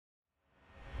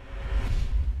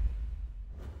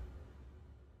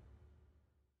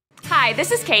Hi,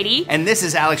 this is Katie. And this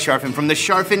is Alex Sharfin from the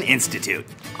Sharfin Institute.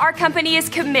 Our company is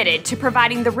committed to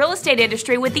providing the real estate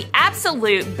industry with the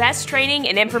absolute best training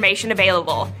and information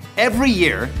available. Every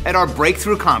year at our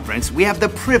Breakthrough Conference, we have the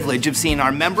privilege of seeing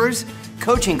our members,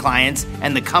 coaching clients,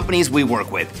 and the companies we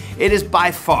work with. It is by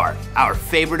far our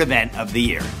favorite event of the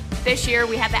year. This year,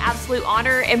 we had the absolute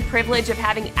honor and privilege of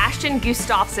having Ashton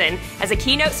Gustafson as a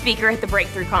keynote speaker at the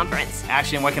Breakthrough Conference.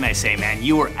 Ashton, what can I say, man?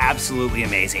 You were absolutely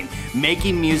amazing.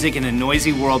 Making music in a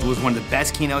noisy world was one of the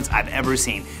best keynotes I've ever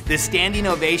seen. The standing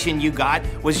ovation you got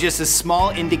was just a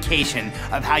small indication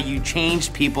of how you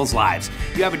changed people's lives.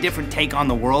 You have a different take on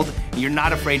the world, and you're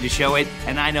not afraid to show it,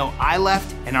 and I know I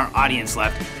left and our audience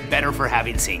left better for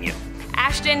having seen you.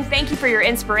 Ashton, thank you for your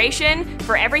inspiration,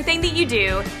 for everything that you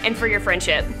do, and for your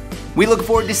friendship. We look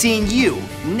forward to seeing you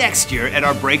next year at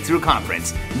our Breakthrough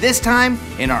Conference, this time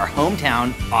in our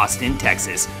hometown, Austin,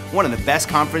 Texas, one of the best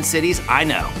conference cities I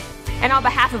know. And on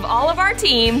behalf of all of our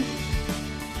team,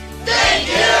 thank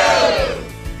you!